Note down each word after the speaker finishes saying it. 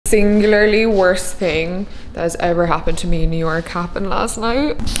Singularly worst thing that has ever happened to me in New York happened last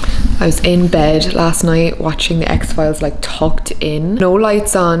night. I was in bed last night watching the X-Files, like tucked in, no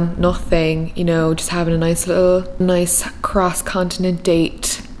lights on, nothing, you know, just having a nice cross-continent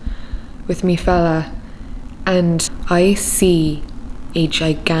date with me fella, and I see a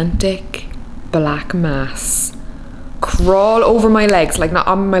gigantic black mass crawl over my legs. Like, not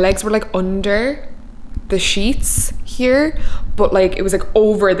on my legs, were like under the sheets here, but like it was like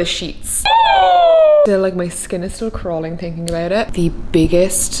over the sheets. Still, like, my skin is still crawling thinking about it. The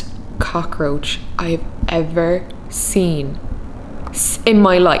biggest cockroach I've ever seen in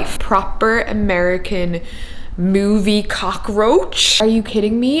my life. Proper American movie cockroach. Are you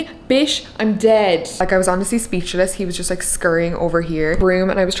kidding me? Bish, I'm dead. Like, I was honestly speechless. He was just like scurrying over here. Broom,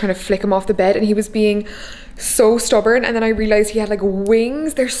 and I was trying to flick him off the bed and he was being so stubborn, and then I realized he had like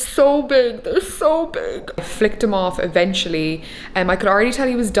wings. They're so big, they're so big. I flicked him off eventually, and I could already tell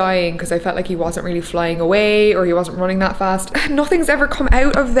he was dying because I felt like he wasn't really flying away or he wasn't running that fast. Nothing's ever come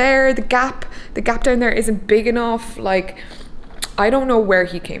out of there. The gap down there isn't big enough. Like, I don't know where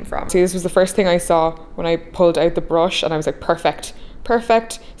he came from. See, this was the first thing I saw when I pulled out the brush, and I was like, perfect,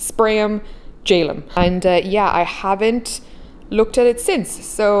 spray him, jail him. And yeah, I haven't looked at it since,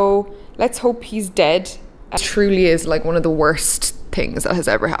 so let's hope he's dead. It truly is like one of the worst things that has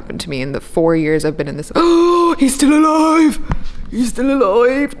ever happened to me in the 4 years I've been in this. Oh, he's still alive! He's still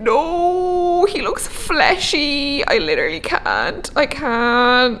alive! No, he looks fleshy. I literally can't. I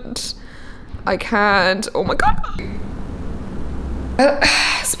can't. Oh my god.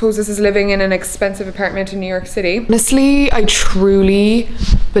 I suppose this is living in an expensive apartment in New York City. Honestly, I truly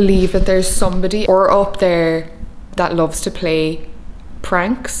believe that there's somebody or up there that loves to play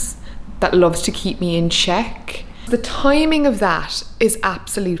pranks, that loves to keep me in check. The timing of that is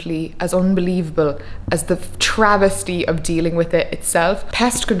absolutely as unbelievable as the travesty of dealing with it itself.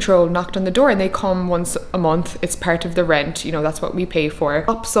 Pest control knocked on the door, and they come once a month. It's part of the rent, you know, that's what we pay for.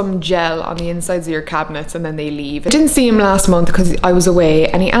 Pop some gel on the insides of your cabinets and then they leave. I didn't see him last month because I was away,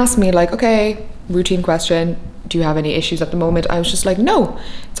 and he asked me like, okay, routine question, do you have any issues at the moment? I was just like, no,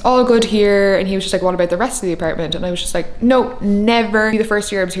 it's all good here. And he was just like, what about the rest of the apartment? And I was just like, no, never. The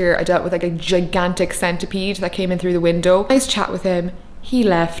first year I was here, I dealt with like a gigantic centipede that came in through the window. Nice chat with him. He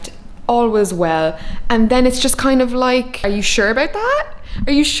left. All was well. And then it's just kind of like, are you sure about that?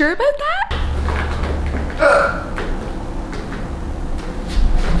 Are you sure about that?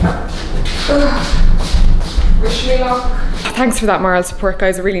 Wish me luck. Thanks for that moral support,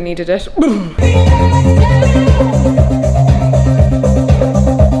 guys. I really needed it.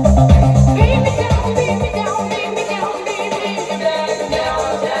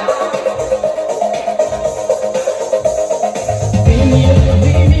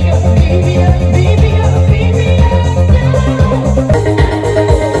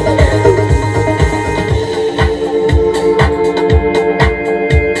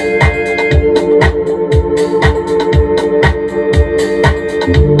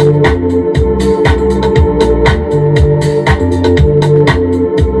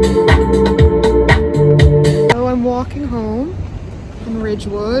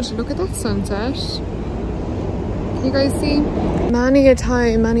 Look at that sunset. Can you guys see? Many a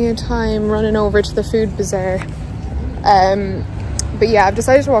time running over to the food bazaar. But yeah, I've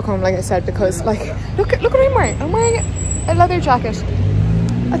decided to walk home, like I said, because like, look what I'm wearing. I'm wearing a leather jacket.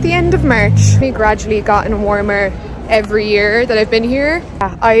 At the end of March, it's gradually gotten warmer every year that I've been here.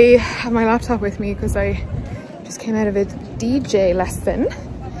 I have my laptop with me because I just came out of a DJ lesson.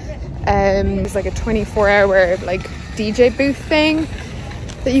 It's like a 24-hour like DJ booth thing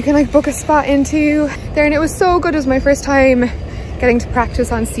that you can like book a spot into there, and it was so good. It was my first time getting to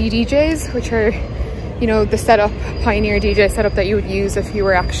practice on CDJs, which are, you know, the setup, Pioneer DJ setup that you would use if you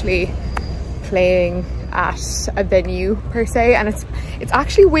were actually playing at a venue per se, and it's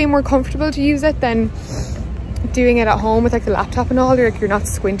actually way more comfortable to use it than doing it at home with like the laptop and all. You're not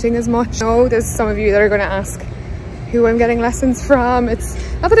squinting as much. No, there's some of you that are going to ask who I'm getting lessons from. It's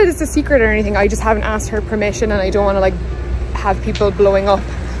not that it's a secret or anything, I just haven't asked her permission, and I don't want to like have people blowing up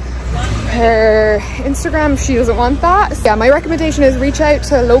her Instagram if she doesn't want that. So yeah, my recommendation is reach out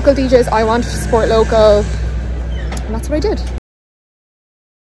to local DJs. I wanted to support local, and that's what I did.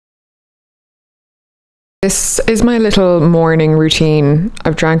 This is my little morning routine.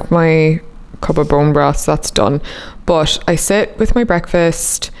 I've drank my cup of bone broth, so that's done. But I sit with my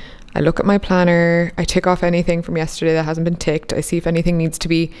breakfast, I look at my planner, I tick off anything from yesterday that hasn't been ticked, I see if anything needs to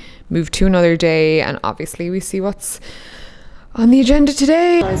be moved to another day, and obviously we see what's On the agenda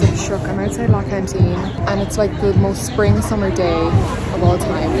today, guys, I'm shook. I'm outside La Canteen and it's like the most spring summer day of all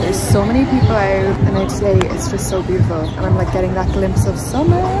time. There's so many people out and now today it's just so beautiful and I'm like getting that glimpse of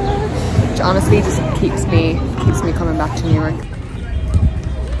summer, which honestly just keeps me coming back to New York.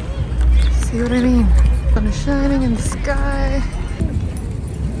 See what I mean? Sun is shining in the sky.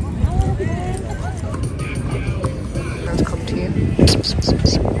 I'll come to you.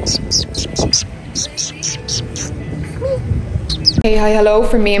 Hey, hi, hello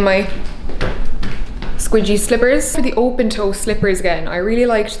from me and my squidgy slippers. For the open toe slippers again, I really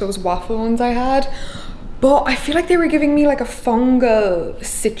liked those waffle ones I had, but I feel like they were giving me like a fungal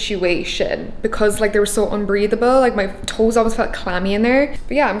situation because like they were so unbreathable. Like my toes always felt clammy in there.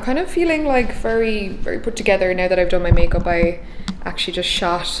 But yeah, I'm kind of feeling like very put together now that I've done my makeup. I actually just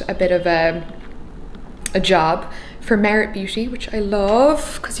shot a bit of a job for Merit Beauty, which I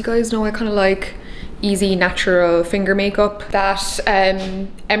love because you guys know I kind of like easy natural finger makeup. That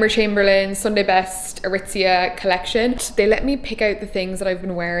Emma Chamberlain Sunday Best Aritzia collection. They let me pick out the things that I've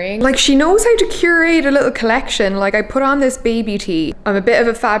been wearing. Like, she knows how to curate a little collection. Like, I put on this baby tee. I'm a bit of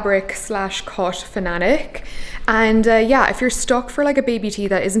a fabric / cut fanatic, and yeah, if you're stuck for like a baby tee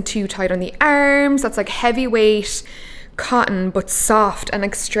that isn't too tight on the arms, that's like heavyweight cotton but soft and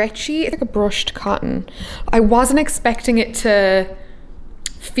like stretchy, it's like a brushed cotton. I wasn't expecting it to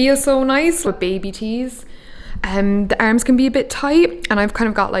feel so nice with baby tees. The arms can be a bit tight and I've kind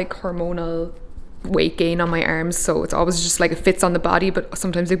of got like hormonal weight gain on my arms, so it's always just like it fits on the body, but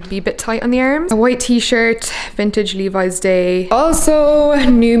sometimes it can be a bit tight on the arms. A white t-shirt, vintage Levi's day. Also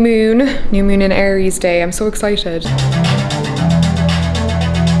new moon in Aries day. I'm so excited.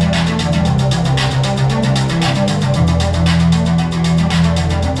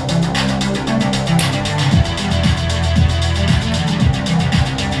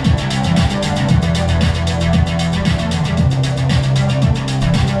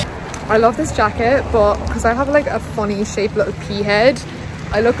 I love this jacket, but because I have like a funny shaped little pea head,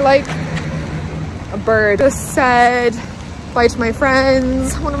 I look like a bird. Just said bye to my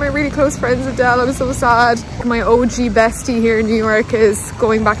friends. One of my really close friends, Adele, I'm so sad. My OG bestie here in New York is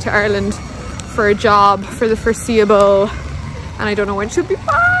going back to Ireland for a job for the foreseeable, and I don't know when she'll be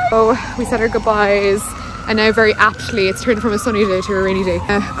back. So we said our goodbyes, and now very aptly it's turned from a sunny day to a rainy day.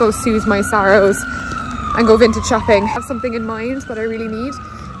 Go soothe my sorrows and go vintage shopping. I have something in mind that I really need.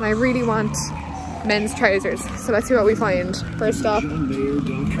 And I really want men's trousers, so let's see what we find. First stop,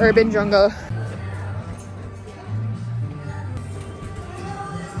 Urban Jungle.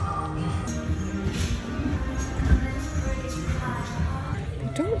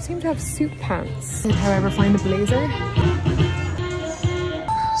 They don't seem to have suit pants. Did I ever find a blazer?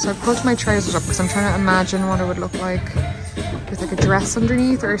 So I pulled my trousers up because I'm trying to imagine what it would look like with like a dress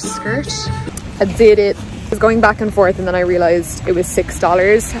underneath or a skirt. I did it. I was going back and forth and then I realized it was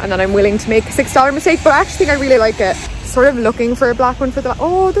 $6 and then I'm willing to make a $6 mistake, but I actually think I really like it. Sort of looking for a black one for the,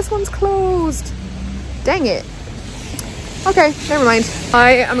 oh, this one's closed. Dang it. Okay, never mind.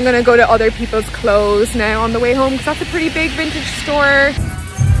 I am gonna go to other people's clothes now on the way home because that's a pretty big vintage store.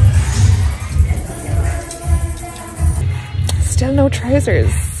 Still no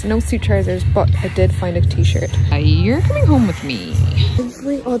trousers, no suit trousers, but I did find a t-shirt. You're coming home with me.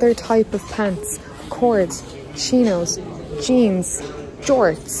 Every other type of pants. Cords, chinos, jeans,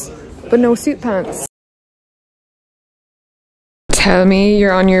 jorts, but no suit pants. Tell me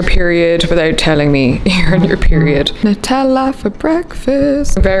you're on your period without telling me you're on your period. Nutella for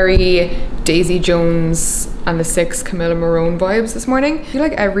breakfast. Very Daisy Jones and the Six Camilla Morone vibes this morning. I feel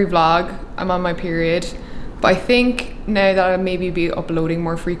like every vlog I'm on my period, but I think now that I'll maybe be uploading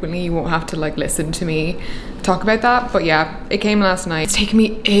more frequently, you won't have to like listen to me talk about that. But yeah, it came last night. It's taken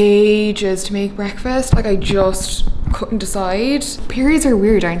me ages to make breakfast. Like I just couldn't decide. Periods are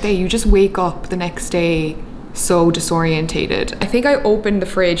weird, aren't they? You just wake up the next day so disorientated. I think I opened the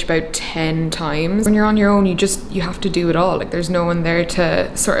fridge about 10 times. When you're on your own, you have to do it all. Like there's no one there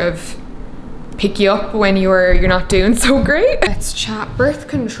to sort of pick you up when you're not doing so great. Let's chat birth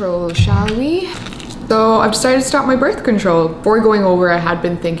control, shall we? So I've decided to start my birth control. Before going over, I had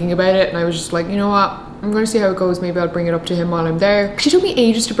been thinking about it and I was just like, you know what? I'm gonna see how it goes. Maybe I'll bring it up to him while I'm there. She took me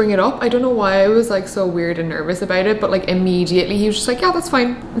ages to bring it up. I don't know why I was like so weird and nervous about it, but like immediately he was just like, yeah, that's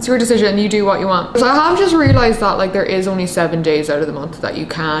fine. It's your decision. You do what you want. So I have just realized that like there is only 7 days out of the month that you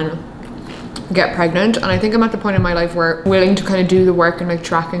can get pregnant, and I think I'm at the point in my life where I'm willing to kind of do the work and like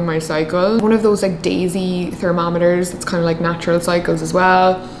tracking my cycle. One of those like daisy thermometers that's kind of like natural cycles as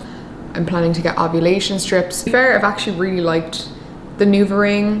well. I'm planning to get ovulation strips. To be fair, I've actually really liked the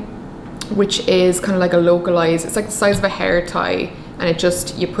NuvaRing, which is kind of like a localized, it's like the size of a hair tie, and it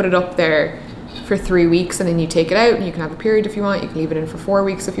just, you put it up there for 3 weeks and then you take it out and you can have a period if you want. You can leave it in for 4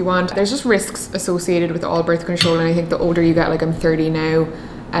 weeks if you want. There's just risks associated with all birth control, and I think the older you get, like I'm 30 now,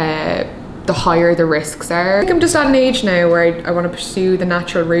 the higher the risks are. I think I'm just at an age now where I want to pursue the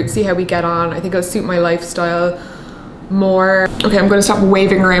natural route, see how we get on. I think it'll suit my lifestyle more. Okay, I'm gonna stop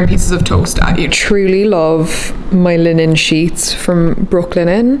waving around pieces of toast at you. Truly love my linen sheets from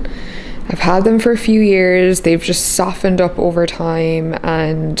Brooklinen. I've had them for a few years. They've just softened up over time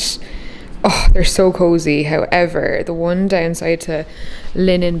and oh, they're so cozy. However, the one downside to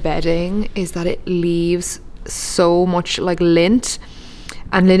linen bedding is that it leaves so much like lint,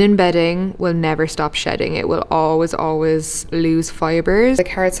 and linen bedding will never stop shedding. It will always lose fibers. The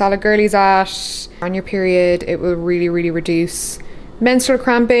carrot salad girlies at on your period, it will really reduce menstrual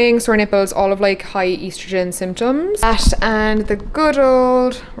cramping, sore nipples, all of like high estrogen symptoms. That and the good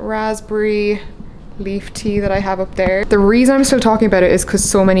old raspberry leaf tea that I have up there. The reason I'm still talking about it is because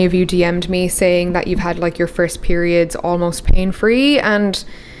so many of you DM'd me saying that you've had like your first periods almost pain-free, and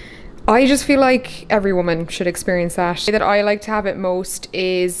I just feel like every woman should experience that. The way that I like to have it most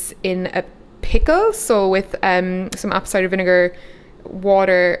is in a pickle, so with some apple cider vinegar,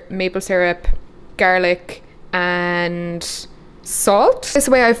 water, maple syrup, garlic and salt. This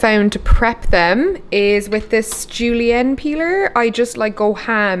way I found to prep them is with this julienne peeler. I just like go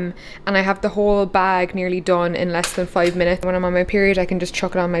ham and I have the whole bag nearly done in less than 5 minutes. When I'm on my period, I can just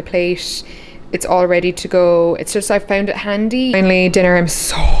chuck it on my plate. It's all ready to go. It's just I found it handy. Finally dinner, I'm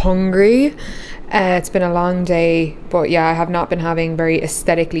so hungry. It's been a long day, but yeah, I have not been having very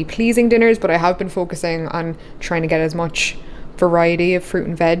aesthetically pleasing dinners, but I have been focusing on trying to get as much variety of fruit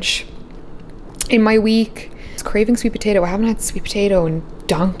and veg in my week. It's craving sweet potato. I haven't had sweet potato in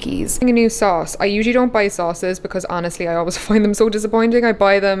donkeys. A new sauce. I usually don't buy sauces because honestly I always find them so disappointing. I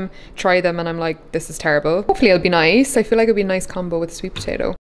buy them, try them, and I'm like, this is terrible. Hopefully it'll be nice. I feel like it'll be a nice combo with sweet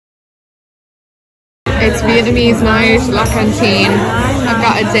potato. It's Vietnamese night, La Cantine. I've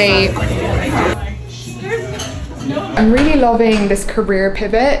got a date. I'm really loving this career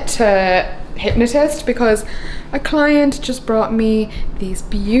pivot to hypnotist because a client just brought me these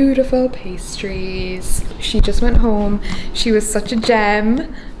beautiful pastries. She just went home. She was such a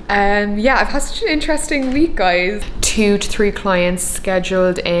gem. Yeah, I've had such an interesting week, guys. 2 to 3 clients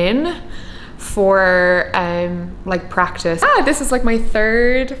scheduled in for like practice. This is like my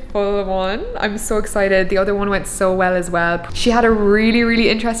 3rd full one. I'm so excited. The other one went so well as well. She had a really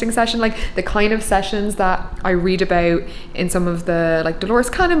interesting session, like the kind of sessions that I read about in some of the like Dolores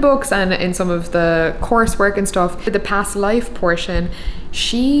Cannon books and in some of the coursework and stuff. The past life portion,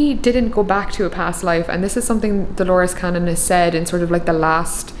 she didn't go back to a past life, and this is something Dolores Cannon has said in sort of like the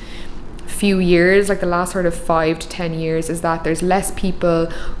last few years, like the last sort of 5 to 10 years, is that there's less people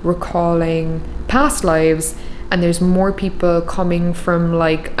recalling past lives and there's more people coming from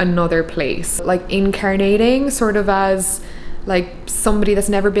like another place, like incarnating sort of as like somebody that's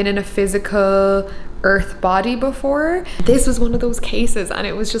never been in a physical earth body before. This was one of those cases, and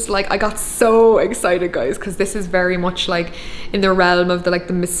it was just like I got so excited, guys, because this is very much like in the realm of the like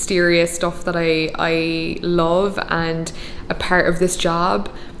the mysterious stuff that I love, and a part of this job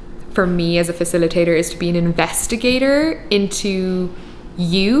for me as a facilitator is to be an investigator into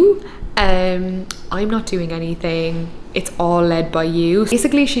you. I'm not doing anything, it's all led by you.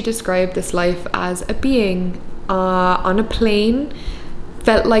 Basically, she described this life as a being on a plane,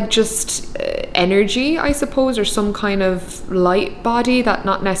 felt like just energy, I suppose, or some kind of light body that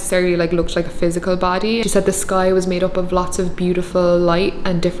not necessarily like looked like a physical body. She said the sky was made up of lots of beautiful light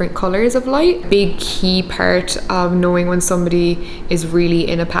and different colors of light. Big key part of knowing when somebody is really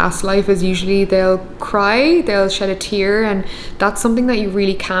in a past life is usually they'll cry, they'll shed a tear, and that's something that you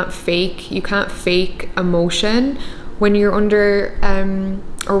really can't fake. You can't fake emotion when you're under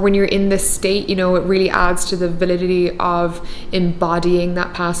or when you're in this state. You know, it really adds to the validity of embodying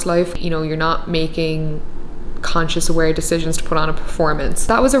that past life. You know, you're not making conscious aware decisions to put on a performance.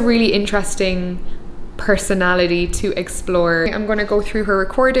 That was a really interesting personality to explore. I'm going to go through her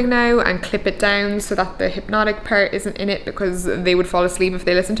recording now and clip it down so that the hypnotic part isn't in it, because they would fall asleep if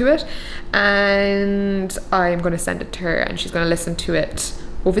they listen to it, and I'm going to send it to her and she's going to listen to it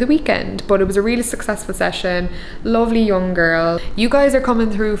over the weekend. But it was a really successful session. Lovely young girl. You guys are coming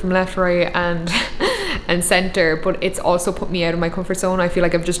through from left, right and and center, but it's also put me out of my comfort zone. I feel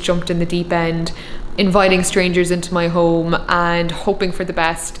like I've just jumped in the deep end, inviting strangers into my home and hoping for the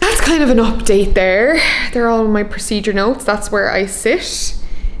best. That's kind of an update there. They're all my procedure notes. That's where I sit.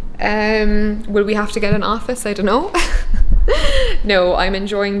 Will we have to get an office? I don't know. No, I'm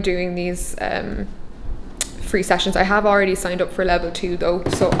enjoying doing these free sessions. I have already signed up for level 2 though,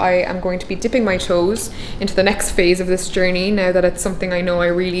 so I am going to be dipping my toes into the next phase of this journey now that it's something I know I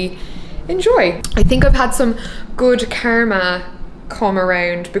really enjoy. I think I've had some good karma come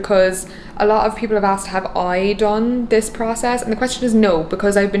around because a lot of people have asked, have I done this process? And the question is no,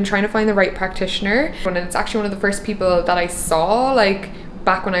 because I've been trying to find the right practitioner, and it's actually one of the first people that I saw like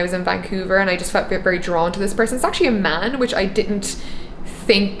back when I was in Vancouver, and I just felt very drawn to this person. It's actually a man, which I didn't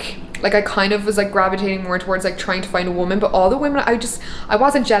think, like I kind of was like gravitating more towards like trying to find a woman, but all the women I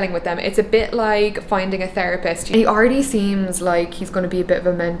wasn't gelling with them. It's a bit like finding a therapist. He already seems like he's going to be a bit of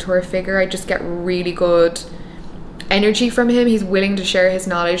a mentor figure. I just get really good energy from him. He's willing to share his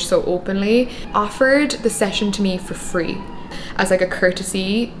knowledge so openly. Offered the session to me for free as like a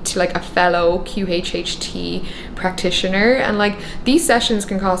courtesy to like a fellow QHHT practitioner, and like these sessions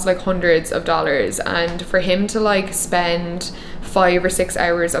can cost like hundreds of dollars, and for him to like spend 5 or 6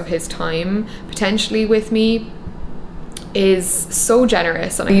 hours of his time potentially with me is so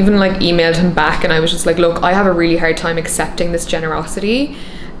generous. And I even like emailed him back and I was just like, look, I have a really hard time accepting this generosity.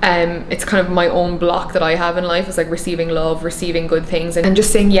 It's kind of my own block that I have in life, is like receiving love, receiving good things, and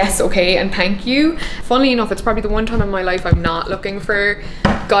just saying yes, okay, and thank you. Funnily enough, it's probably the one time in my life I'm not looking for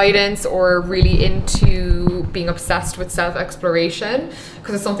guidance or really into being obsessed with self-exploration,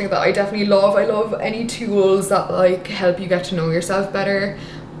 because it's something that I definitely love. I love any tools that like help you get to know yourself better,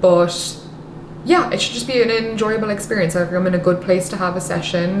 but yeah, it should just be an enjoyable experience. Like I'm in a good place to have a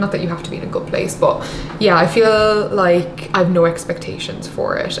session. Not that you have to be in a good place, but yeah, I feel like I have no expectations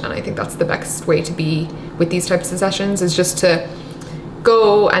for it, and I think that's the best way to be with these types of sessions, is just to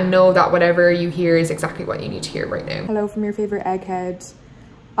go and know that whatever you hear is exactly what you need to hear right now. Hello from your favorite egghead.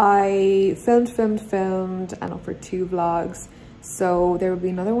 I filmed and uploaded 2 vlogs, so there will be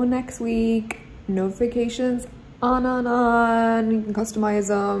another one next week. Notifications on. You can customize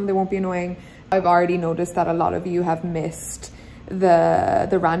them, they won't be annoying. I've already noticed that a lot of you have missed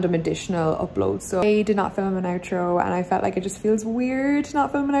the random additional uploads, so I did not film an outro, and I felt like it just feels weird to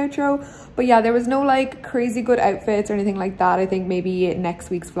not film an outro. But yeah, there was no like crazy good outfits or anything like that. I think maybe next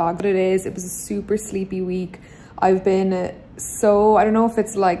week's vlog. But it was a super sleepy week. I've been so, I don't know if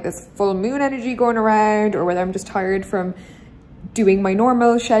it's like this full moon energy going around or whether I'm just tired from doing my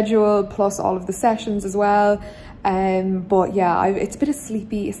normal schedule plus all of the sessions as well. But yeah, it's been a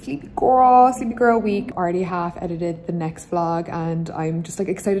sleepy girl week. Already half edited the next vlog, and I'm just like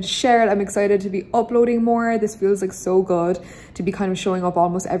excited to share it. I'm excited to be uploading more. This feels like so good to be kind of showing up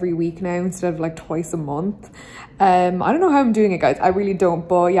almost every week now instead of like twice a month. I don't know how I'm doing it, guys. I really don't,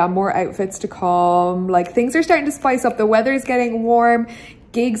 but yeah, more outfits to come. Like things are starting to spice up. The weather's getting warm.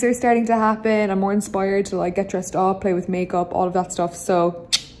 Gigs are starting to happen. I'm more inspired to like get dressed up, play with makeup, all of that stuff. So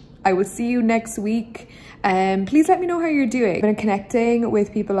I will see you next week. Please let me know how you're doing. I've been connecting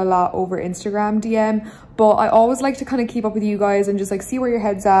with people a lot over Instagram DM, but I always like to kind of keep up with you guys and just like see where your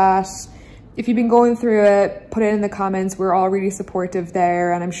head's at. If you've been going through it, put it in the comments. We're all really supportive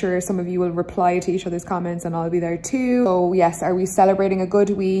there, and I'm sure some of you will reply to each other's comments and I'll be there too. So yes, are we celebrating a good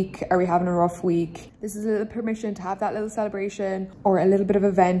week? Are we having a rough week? This is a little permission to have that little celebration or a little bit of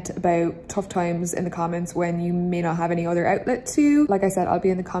a vent about tough times in the comments when you may not have any other outlet to. Like I said, I'll be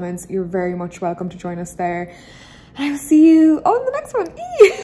in the comments. You're very much welcome to join us there. And I will see you on the next one.